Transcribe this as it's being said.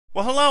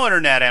Well, hello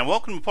Internet, and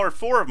welcome to part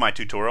 4 of my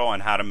tutorial on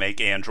how to make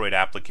Android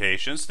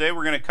applications. Today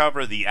we're going to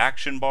cover the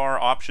action bar,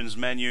 options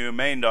menu,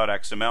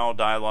 main.xml,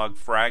 dialog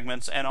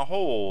fragments, and a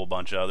whole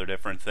bunch of other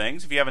different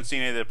things. If you haven't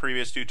seen any of the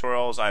previous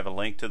tutorials, I have a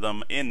link to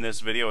them in this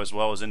video as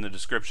well as in the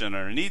description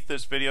underneath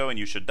this video, and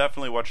you should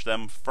definitely watch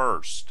them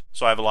first.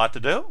 So I have a lot to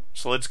do,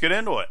 so let's get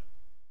into it.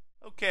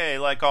 Okay,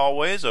 like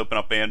always, open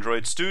up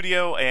Android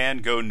Studio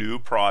and go New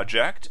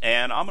Project,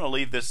 and I'm going to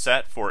leave this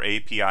set for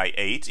API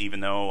 8,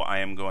 even though I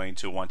am going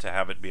to want to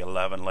have it be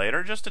 11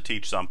 later, just to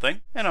teach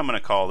something. And I'm going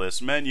to call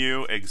this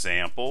Menu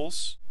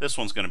Examples. This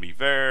one's going to be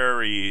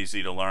very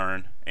easy to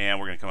learn, and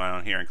we're going to come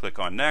out here and click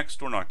on Next.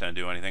 We're not going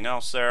to do anything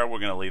else there. We're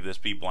going to leave this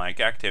be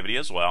blank activity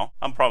as well.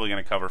 I'm probably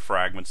going to cover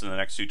fragments in the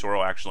next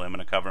tutorial. Actually, I'm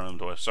going to cover them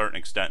to a certain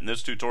extent in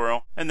this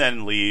tutorial, and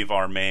then leave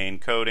our main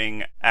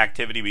coding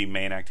activity be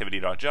main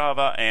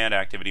activity.java, and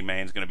activity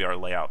main is going to be our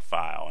layout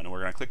file. And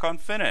we're going to click on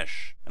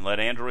Finish and let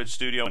Android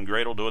Studio and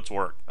Gradle do its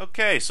work.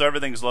 Okay, so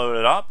everything's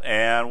loaded up,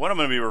 and what I'm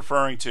going to be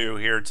referring to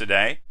here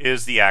today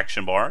is the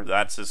action bar.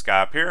 That's this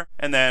guy up here,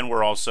 and then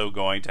we're also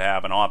going to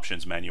have an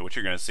options menu, which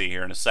you're going to see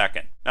here in a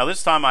second. Now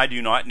this time I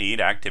do not need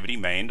activity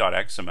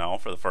main.xml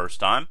for the first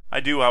time. I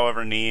do,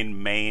 however, need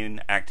main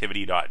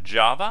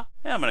activity.java,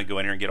 and I'm going to go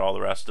in here and get all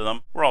the rest of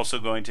them. We're also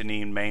going to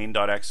need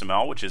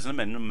main.xml, which is in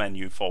the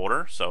menu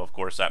folder, so of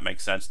course that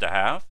makes sense to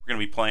have. We're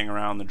going to be playing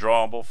around the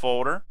drawable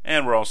folder,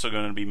 and we're also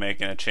going to be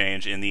making a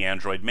change in the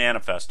Android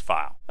manifest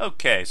file.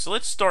 Okay, so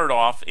let's start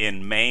off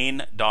in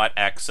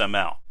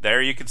main.xml.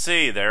 There you can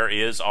see there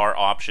is our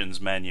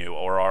options menu,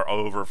 or our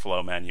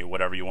overflow menu,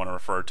 whatever you want to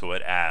refer to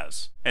it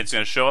as. It's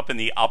going to show up in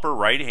the upper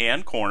right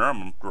hand corner.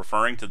 I'm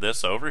referring to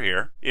this over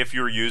here if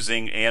you're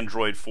using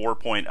Android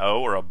 4.0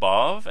 or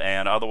above,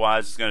 and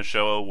otherwise it's going to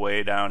show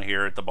way down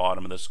here at the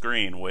bottom of the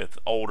screen with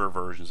older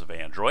versions of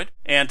Android.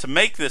 And to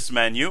make this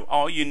menu,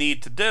 all you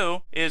need to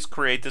do is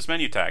create this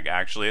menu tag.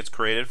 Actually, it's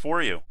created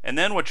for you. And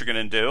then what you're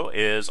going to do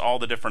is all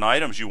the different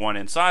items you want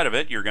inside of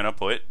it, you're going to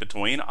put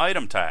between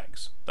item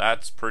tags.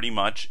 That's pretty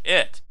much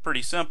it.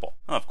 Pretty simple.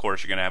 Of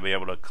course, you're going to be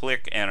able to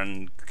click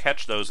and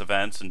catch those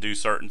events and do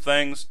certain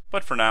things,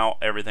 but for now,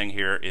 everything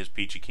here is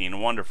peachy keen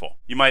and wonderful.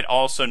 You might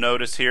also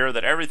notice here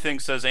that everything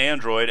says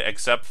Android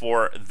except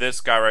for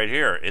this guy right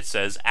here. It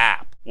says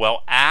app.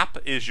 Well, app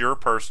is your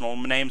personal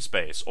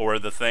namespace, or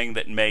the thing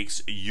that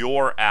makes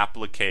your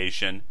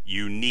application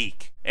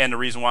unique. And the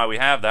reason why we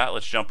have that,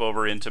 let's jump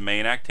over into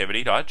main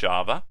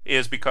activity.java,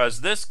 is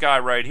because this guy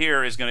right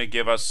here is going to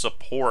give us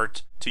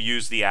support to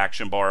use the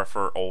action bar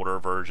for older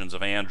versions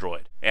of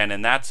Android. And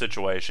in that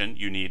situation,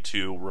 you need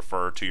to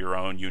refer to your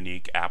own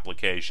unique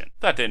application. If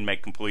that didn't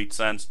make complete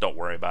sense, don't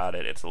worry about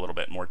it. It's a little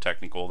bit more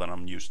technical than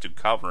I'm used to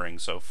covering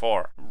so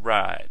far.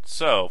 Right,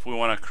 so if we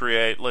want to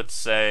create, let's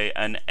say,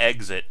 an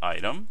exit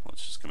item,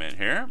 let's just come in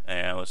here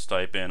and let's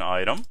type in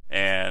item,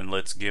 and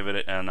let's give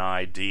it an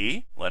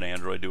ID. Let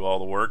Android do all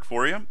the work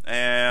for you.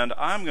 And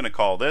I'm going to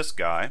call this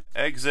guy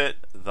exit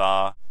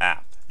the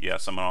app.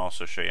 Yes, I'm going to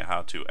also show you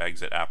how to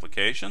exit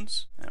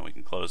applications, and we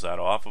can close that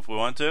off if we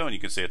want to, and you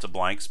can see it's a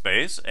blank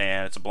space,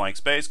 and it's a blank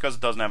space because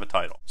it doesn't have a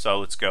title. So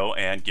let's go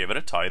and give it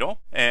a title,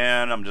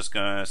 and I'm just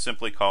going to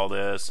simply call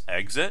this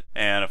exit,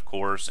 and of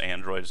course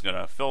Android is going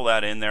to fill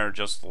that in there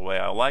just the way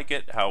I like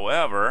it.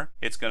 However,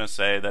 it's going to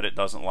say that it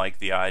doesn't like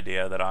the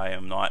idea that I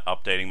am not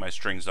updating my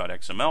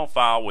strings.xml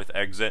file with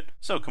exit,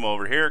 so come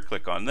over here,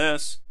 click on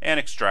this, and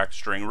extract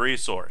string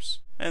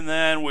resource. And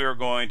then we're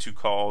going to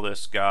call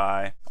this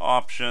guy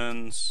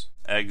options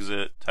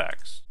exit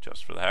text,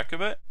 just for the heck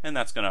of it. And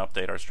that's going to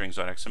update our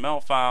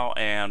strings.xml file,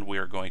 and we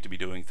are going to be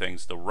doing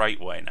things the right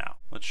way now.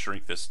 Let's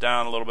shrink this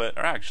down a little bit,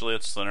 or actually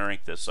let's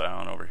shrink this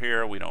down over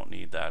here. We don't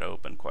need that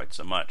open quite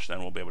so much. Then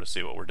we'll be able to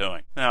see what we're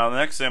doing. Now the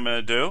next thing I'm going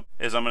to do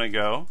is I'm going to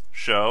go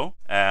show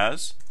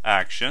as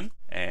action.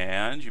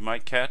 And you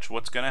might catch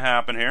what's going to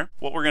happen here.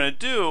 What we're going to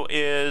do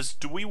is,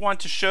 do we want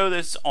to show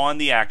this on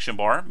the action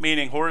bar,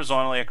 meaning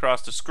horizontally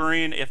across the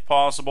screen if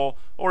possible,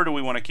 or do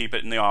we want to keep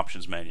it in the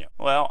options menu?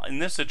 Well, in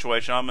this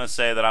situation, I'm going to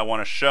say that I want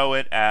to show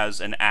it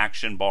as an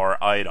action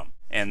bar item.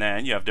 And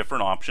then you have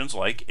different options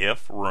like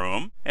if,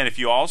 room. And if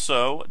you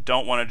also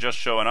don't want to just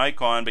show an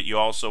icon, but you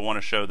also want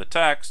to show the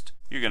text,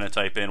 you're going to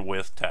type in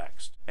with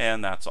text.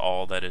 And that's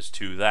all that is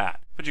to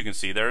that. But you can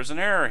see there's an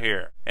error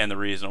here. And the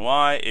reason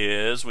why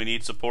is we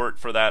need support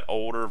for that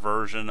older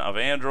version of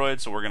Android.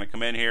 So we're going to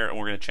come in here and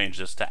we're going to change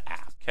this to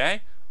app.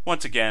 Okay?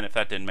 Once again, if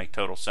that didn't make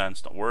total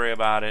sense, don't worry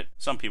about it.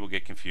 Some people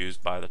get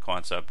confused by the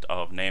concept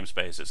of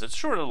namespaces. It's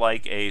sort of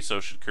like a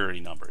social security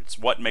number. It's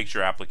what makes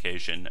your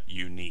application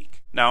unique.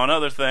 Now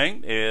another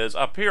thing is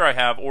up here I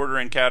have order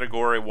in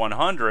category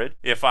 100.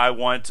 If I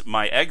want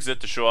my exit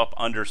to show up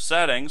under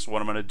settings,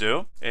 what I'm going to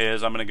do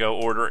is I'm going to go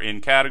order in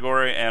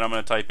category and I'm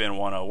going to type in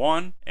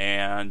 101,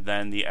 and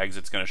then the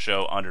exit's going to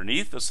show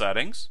underneath the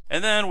settings.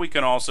 And then we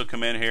can also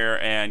come in here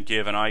and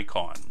give an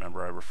icon.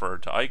 Remember I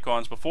referred to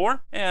icons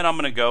before, and I'm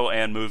going to go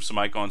and move some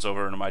icons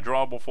over into my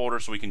drawable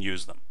folder so we can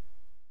use them.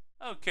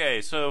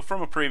 Okay, so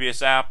from a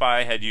previous app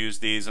I had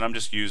used these, and I'm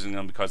just using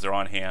them because they're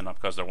on hand, not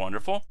because they're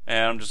wonderful.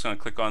 And I'm just going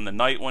to click on the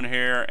night one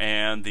here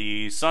and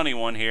the sunny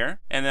one here,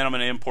 and then I'm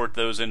going to import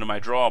those into my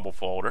drawable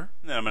folder.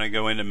 And then I'm going to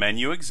go into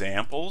menu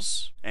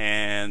examples,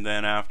 and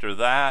then after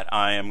that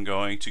I am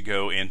going to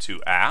go into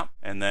app,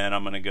 and then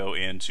I'm going to go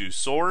into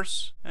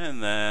source,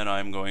 and then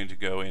I'm going to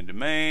go into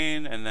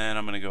main, and then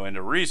I'm going to go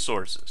into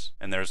resources.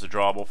 And there's the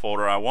drawable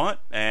folder I want,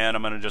 and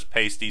I'm going to just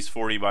paste these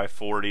 40 by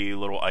 40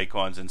 little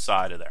icons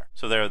inside of there.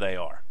 So there they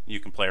are. You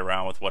can play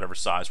around with whatever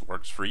size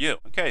works for you.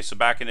 Okay, so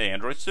back into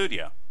Android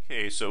Studio.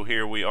 Okay, so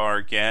here we are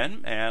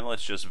again, and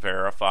let's just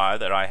verify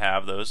that I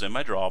have those in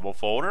my drawable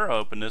folder.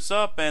 Open this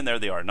up, and there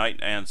they are, night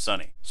and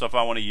sunny. So if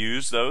I want to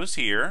use those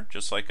here,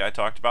 just like I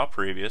talked about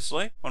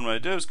previously, what I'm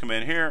going to do is come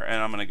in here,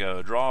 and I'm going to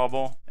go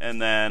drawable,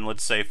 and then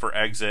let's say for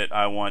exit,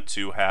 I want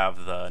to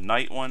have the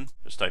night one.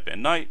 Just type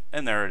in night,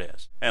 and there it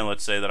is. And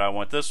let's say that I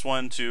want this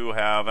one to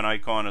have an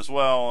icon as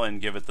well,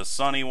 and give it the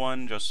sunny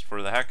one, just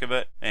for the heck of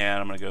it.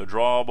 And I'm going to go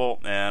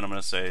drawable, and I'm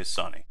going to say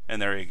sunny.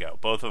 And there you go.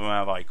 Both of them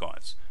have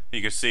icons.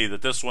 You can see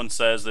that this one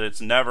says that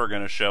it's never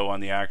going to show on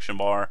the action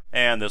bar,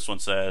 and this one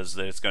says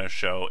that it's going to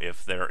show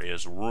if there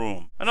is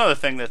room. Another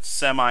thing that's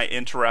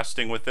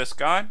semi-interesting with this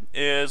guy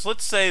is,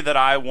 let's say that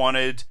I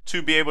wanted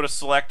to be able to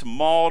select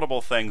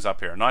multiple things up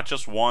here, not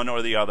just one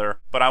or the other,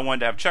 but I wanted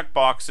to have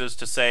checkboxes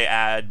to say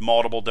add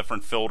multiple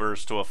different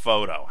filters to a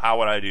photo. How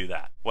would I do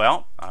that?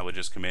 Well, I would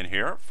just come in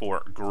here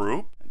for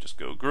group, and just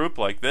go group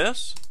like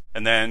this.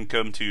 And then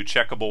come to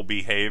checkable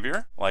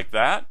behavior like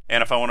that.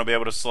 And if I want to be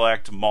able to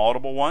select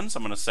multiple ones,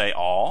 I'm going to say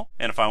all.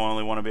 And if I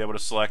only want to be able to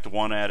select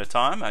one at a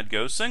time, I'd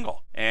go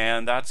single.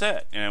 And that's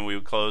it. And we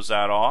would close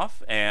that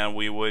off, and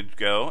we would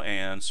go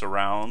and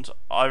surround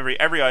every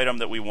item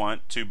that we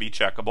want to be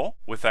checkable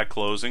with that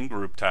closing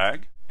group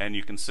tag. And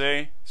you can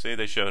see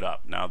they showed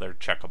up. Now they're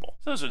checkable.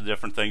 So those are the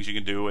different things you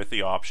can do with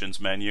the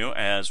options menu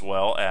as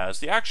well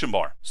as the action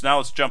bar. So now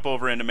let's jump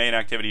over into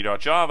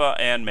main.activity.java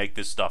and make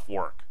this stuff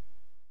work.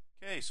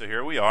 Okay, so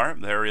here we are.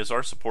 There is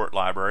our support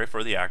library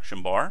for the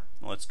action bar.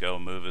 Let's go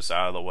move this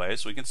out of the way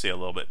so we can see a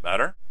little bit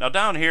better. Now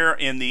down here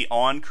in the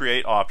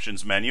onCreate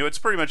options menu, it's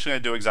pretty much going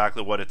to do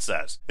exactly what it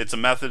says. It's a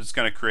method that's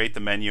going to create the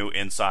menu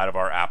inside of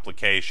our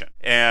application.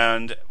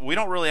 And we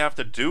don't really have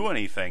to do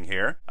anything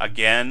here.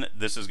 Again,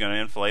 this is going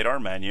to inflate our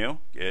menu.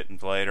 Get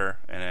inflator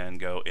and then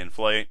go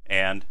inflate.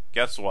 And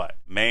guess what?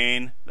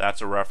 Main,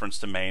 that's a reference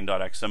to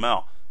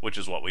main.xml. Which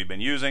is what we've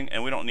been using,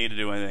 and we don't need to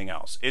do anything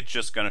else. It's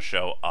just going to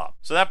show up.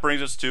 So that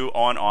brings us to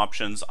on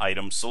options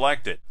item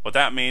selected. What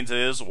that means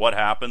is what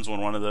happens when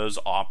one of those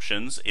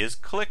options is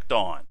clicked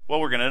on.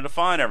 Well, we're going to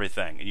define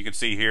everything. And you can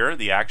see here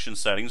the action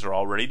settings are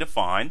already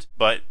defined,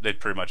 but it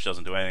pretty much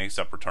doesn't do anything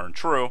except return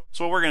true.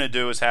 So what we're going to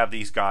do is have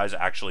these guys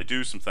actually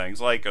do some things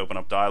like open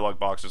up dialog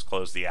boxes,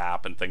 close the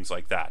app, and things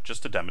like that,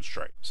 just to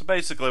demonstrate. So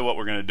basically what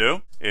we're going to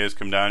do is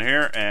come down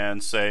here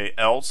and say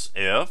else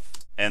if,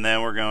 and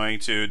then we're going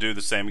to do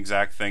the same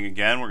exact thing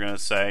again. We're going to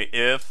say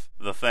if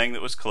the thing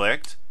that was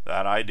clicked,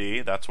 that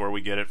ID, that's where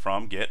we get it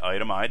from, get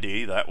item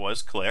ID, that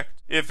was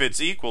clicked. If it's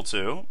equal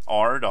to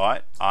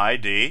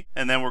r.id,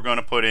 and then we're going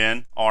to put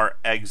in our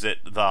exit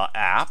the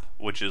app,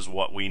 which is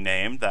what we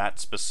named that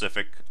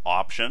specific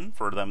option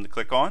for them to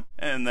click on.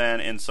 And then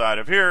inside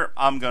of here,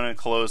 I'm going to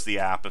close the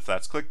app if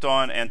that's clicked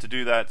on. And to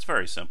do that, it's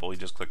very simple. You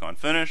just click on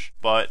finish,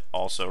 but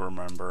also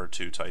remember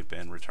to type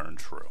in return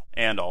true.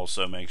 And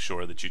also make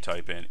sure that you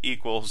type in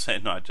equals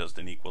and not just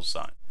an equal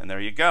sign. And there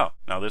you go.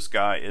 Now this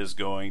guy is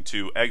going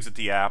to exit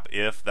the app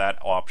if that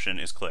option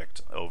is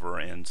clicked over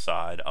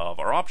inside of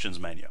our options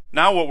menu.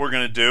 Now what we're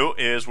going to do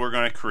is we're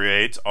going to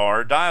create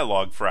our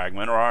dialog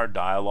fragment or our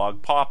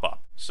dialog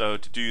pop-up. So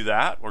to do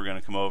that, we're going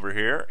to come over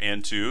here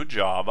into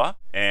Java,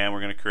 and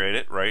we're going to create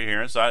it right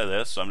here inside of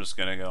this. So I'm just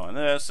going to go on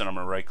this, and I'm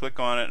going to right click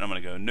on it, and I'm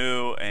going to go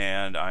new,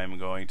 and I'm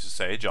going to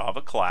say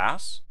Java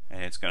class,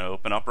 and it's going to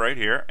open up right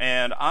here,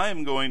 and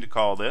I'm going to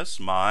call this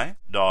my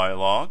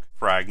dialog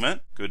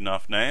fragment. Good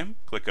enough name.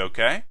 Click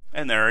OK.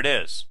 And there it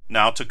is.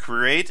 Now to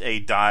create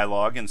a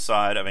dialog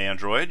inside of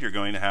Android, you're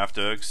going to have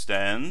to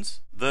extend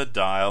the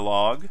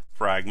dialog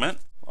fragment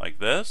like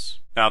this.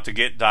 Now to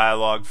get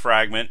dialog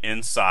fragment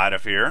inside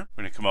of here,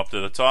 we're going to come up to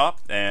the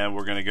top and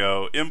we're going to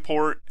go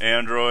import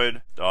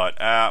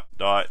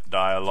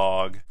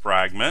android.app.dialog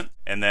fragment.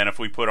 And then if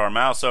we put our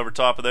mouse over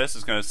top of this,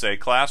 it's going to say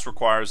class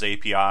requires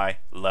API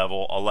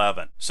level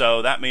 11.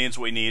 So that means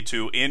we need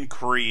to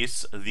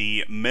increase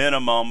the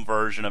minimum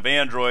version of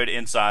Android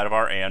inside of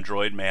our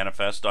Android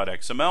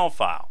manifest.xml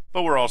file.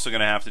 But we're also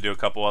going to have to do a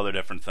couple other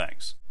different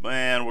things.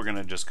 And we're going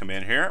to just come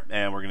in here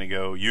and we're going to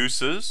go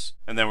uses,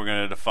 and then we're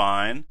going to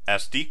define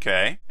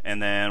SDK,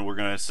 and then we're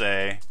going to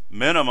say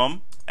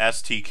minimum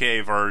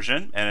STK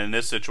version, and in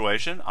this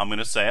situation I'm going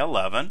to say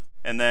 11.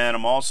 And then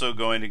I'm also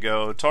going to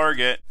go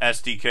target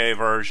SDK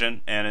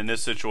version, and in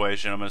this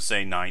situation I'm going to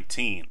say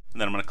 19.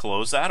 And then I'm going to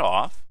close that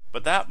off,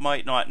 but that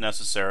might not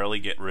necessarily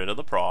get rid of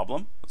the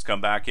problem. Let's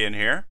come back in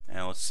here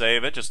and let's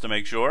save it just to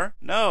make sure.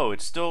 No,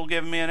 it's still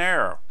giving me an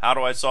error. How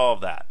do I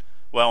solve that?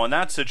 Well, in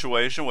that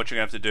situation, what you're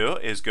going to have to do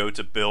is go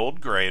to Build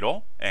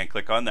Gradle and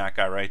click on that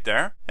guy right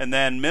there. And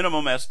then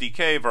minimum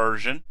SDK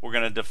version, we're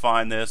going to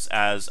define this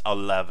as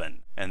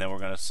 11. And then we're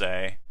going to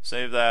say,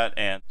 save that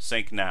and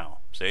sync now.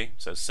 See, it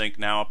says sync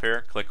now up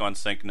here. Click on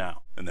sync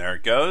now. And there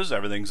it goes.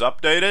 Everything's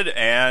updated,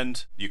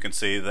 and you can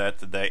see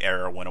that the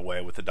error went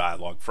away with the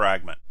dialog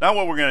fragment. Now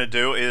what we're going to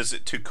do is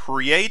to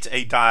create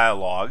a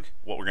dialog.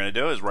 What we're going to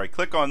do is right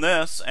click on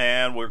this,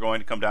 and we're going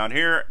to come down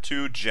here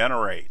to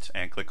generate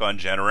and click on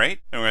generate.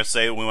 And we're going to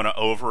say we want to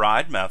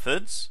override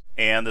methods.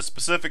 And the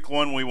specific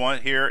one we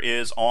want here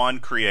is on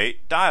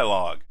create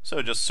dialog.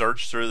 So just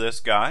search through this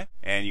guy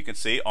and you can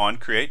see on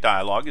create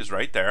dialog is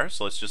right there.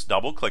 So let's just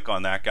double click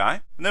on that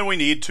guy. And then we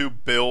need to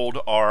build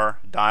our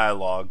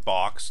dialog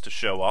box to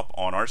show up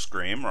on our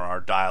screen, or our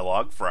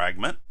dialog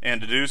fragment. And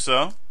to do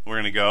so, we're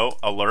going to go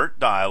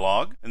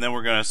AlertDialog, and then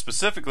we're going to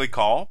specifically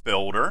call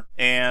builder,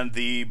 and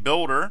the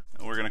builder,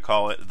 we're going to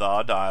call it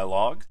the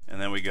dialog,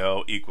 and then we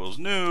go equals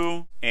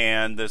new,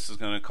 and this is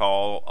going to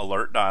call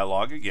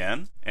AlertDialog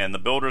again, and the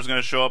builder is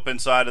going to show up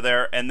inside of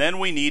there. And then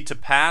we need to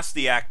pass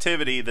the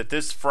activity that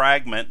this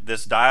fragment,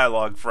 this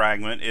dialog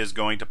fragment, is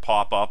going to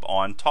pop up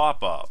on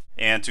top of.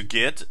 And to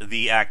get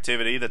the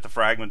activity that the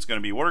fragment's going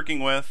to be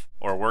working with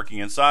or working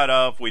inside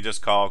of, we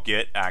just call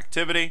get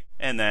activity,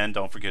 and then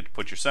don't forget to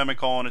put your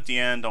semicolon at the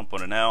end. Don't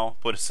put an L,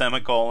 put a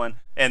semicolon,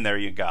 and there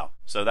you go.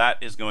 So that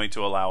is going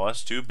to allow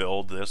us to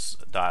build this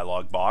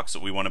dialog box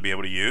that we want to be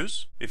able to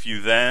use. If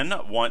you then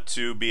want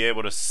to be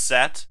able to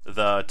set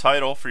the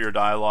title for your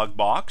dialog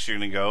box, you're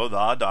going to go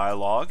the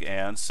dialog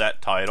and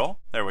set title.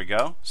 There we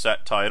go,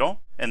 set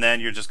title. And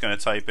then you're just going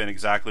to type in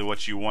exactly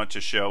what you want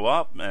to show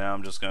up, and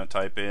I'm just going to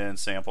type in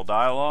sample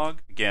dialog.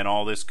 Again,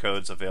 all this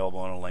code's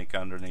available in a link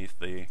underneath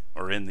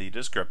or in the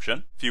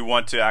description. If you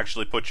want to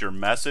actually put your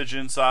message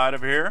inside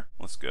of here,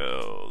 let's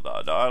go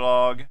the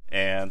dialog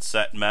and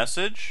set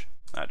message.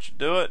 That should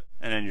do it.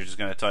 And then you're just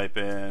going to type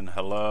in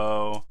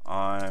hello,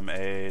 I'm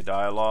a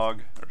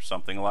dialog, or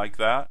something like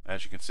that,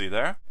 as you can see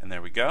there. And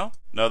there we go.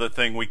 Another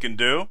thing we can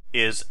do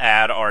is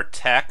add our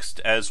text,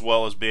 as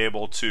well as be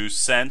able to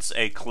sense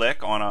a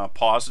click on a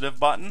positive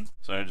button.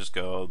 So I just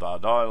go the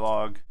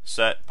dialog,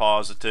 set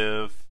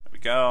positive. There we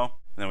go.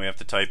 And then we have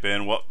to type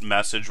in what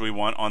message we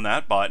want on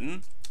that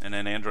button. And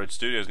then Android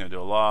Studio is going to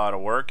do a lot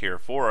of work here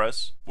for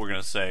us. We're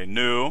going to say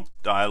new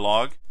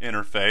dialog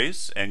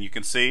interface, and you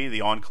can see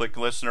the on-click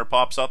listener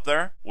pops up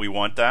there. We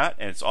want that,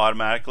 and it's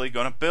automatically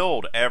going to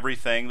build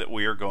everything that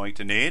we are going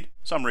to need.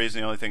 For some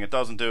reason, the only thing it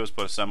doesn't do is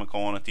put a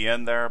semicolon at the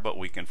end there, but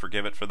we can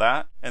forgive it for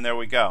that. And there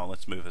we go.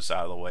 Let's move this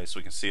out of the way so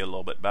we can see it a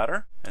little bit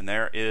better. And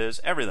there is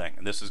everything.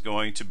 And this is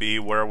going to be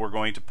where we're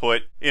going to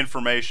put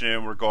information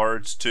in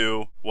regards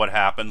to what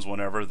happens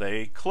whenever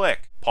they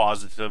click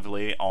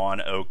positively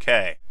on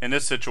OK. In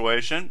this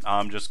situation,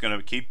 I'm just going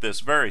to keep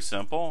this very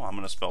simple. I'm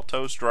going to spell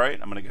toast right.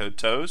 I'm going to go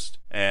toast,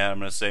 and I'm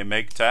going to say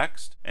make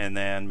text, and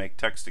then make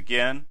text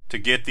again. To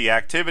get the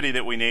activity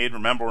that we need,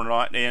 remember we're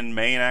not in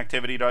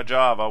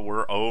main.activity.java,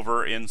 we're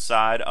over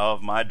inside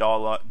of my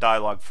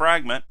dialog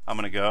fragment. I'm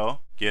going to go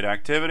get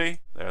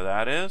activity, there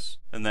that is,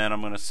 and then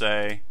I'm going to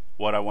say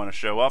what I want to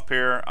show up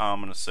here.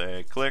 I'm going to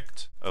say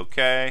clicked,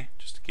 OK,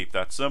 just to keep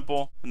that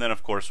simple. And then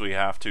of course we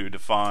have to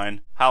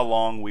define how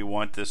long we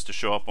want this to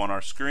show up on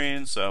our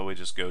screen, so we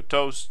just go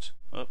toast.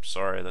 Oops,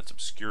 sorry, that's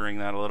obscuring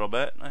that a little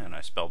bit, and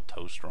I spelled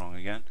toast wrong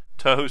again.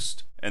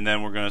 Toast, and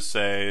then we're going to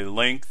say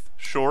length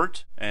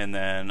short, and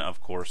then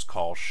of course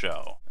call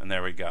show. And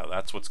there we go.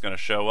 That's what's going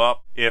to show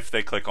up if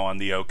they click on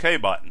the OK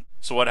button.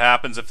 So what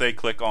happens if they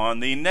click on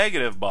the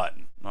negative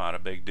button? Not a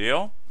big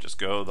deal. Just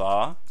go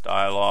the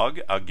dialog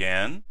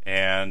again,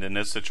 and in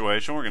this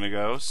situation we're going to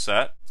go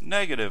set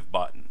negative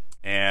button.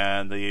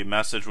 And the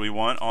message we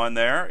want on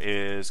there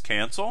is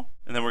cancel.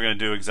 And then we're going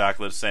to do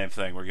exactly the same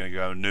thing. We're going to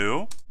go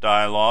new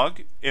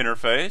dialog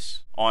interface,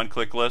 on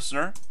click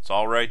listener. It's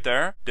all right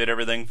there. Did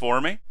everything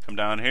for me. Come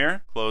down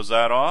here, close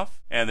that off,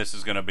 and this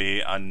is going to be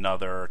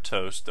another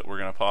toast that we're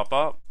going to pop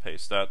up.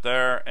 Paste that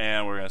there,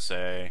 and we're going to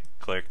say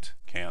clicked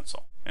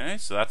cancel. Okay,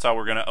 so that's how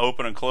we're going to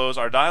open and close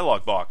our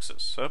dialog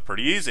boxes. So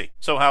pretty easy.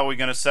 So how are we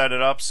going to set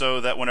it up so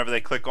that whenever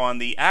they click on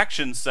the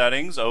action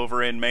settings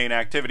over in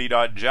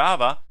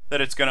main.activity.java,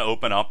 that it's going to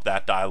open up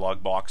that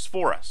dialog box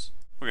for us?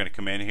 We're going to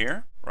come in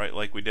here, right,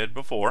 like we did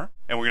before,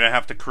 and we're going to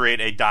have to create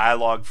a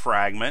dialog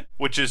fragment,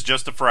 which is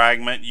just a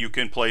fragment you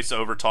can place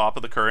over top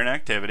of the current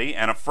activity.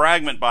 And a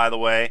fragment, by the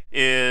way,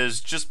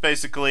 is just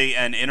basically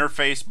an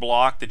interface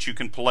block that you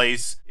can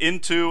place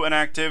into an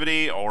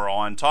activity or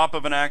on top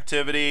of an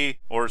activity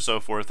or so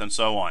forth and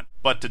so on.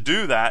 But to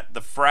do that, the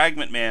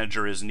Fragment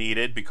Manager is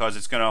needed because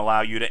it's going to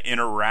allow you to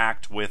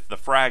interact with the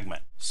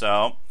fragment.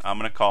 So I'm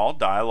going to call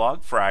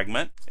Dialog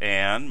Fragment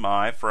and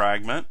my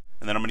fragment,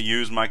 and then I'm going to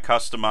use my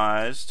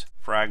customized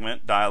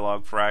fragment,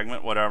 dialog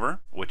fragment, whatever,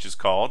 which is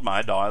called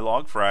my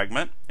dialog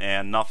fragment,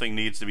 and nothing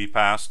needs to be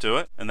passed to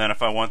it. And then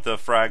if I want the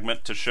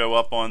fragment to show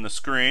up on the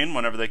screen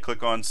whenever they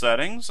click on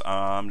settings,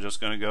 I'm just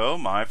going to go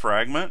my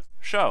fragment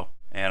show.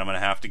 And I'm going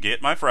to have to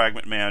get my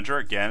Fragment Manager.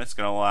 Again, it's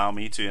going to allow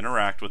me to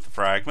interact with the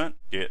fragment.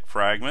 Get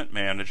Fragment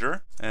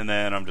Manager. And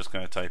then I'm just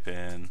going to type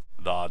in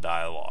the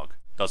dialog.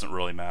 Doesn't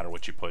really matter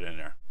what you put in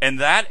there. And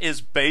that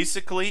is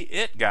basically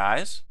it,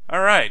 guys.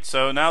 Alright,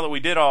 so now that we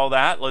did all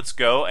that, let's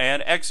go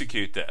and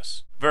execute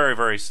this. Very,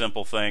 very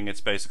simple thing. It's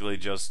basically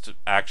just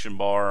action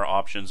bar,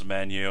 options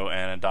menu,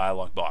 and a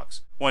dialog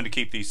box. Wanted to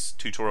keep these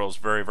tutorials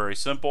very, very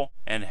simple,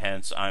 and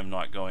hence I'm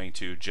not going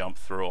to jump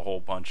through a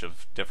whole bunch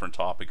of different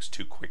topics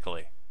too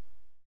quickly.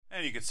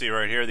 And you can see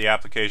right here the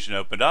application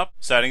opened up.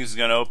 Settings is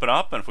going to open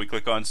up, and if we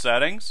click on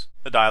settings,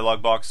 the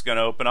dialog box is going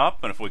to open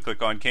up, and if we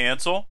click on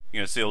cancel, you're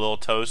going to see a little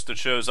toast that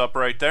shows up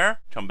right there.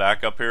 Come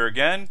back up here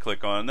again,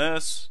 click on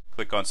this,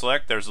 click on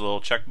select, there's a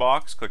little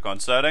checkbox, click on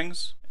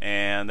settings,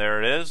 and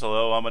there it is.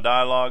 Hello, I'm a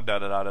dialog,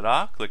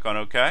 click on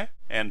OK,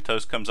 and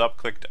toast comes up,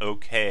 clicked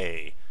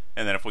OK.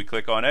 And then if we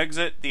click on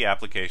exit, the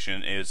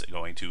application is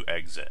going to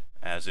exit,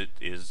 as it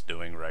is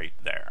doing right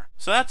there.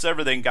 So that's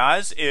everything,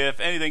 guys.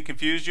 If anything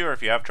confused you or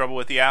if you have trouble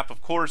with the app,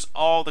 of course,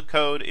 all the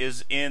code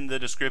is in the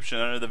description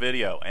under the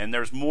video. And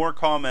there's more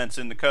comments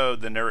in the code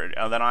than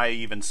I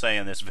even say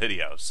in this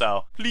video.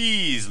 So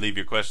please leave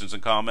your questions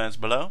and comments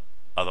below.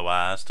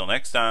 Otherwise, till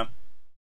next time.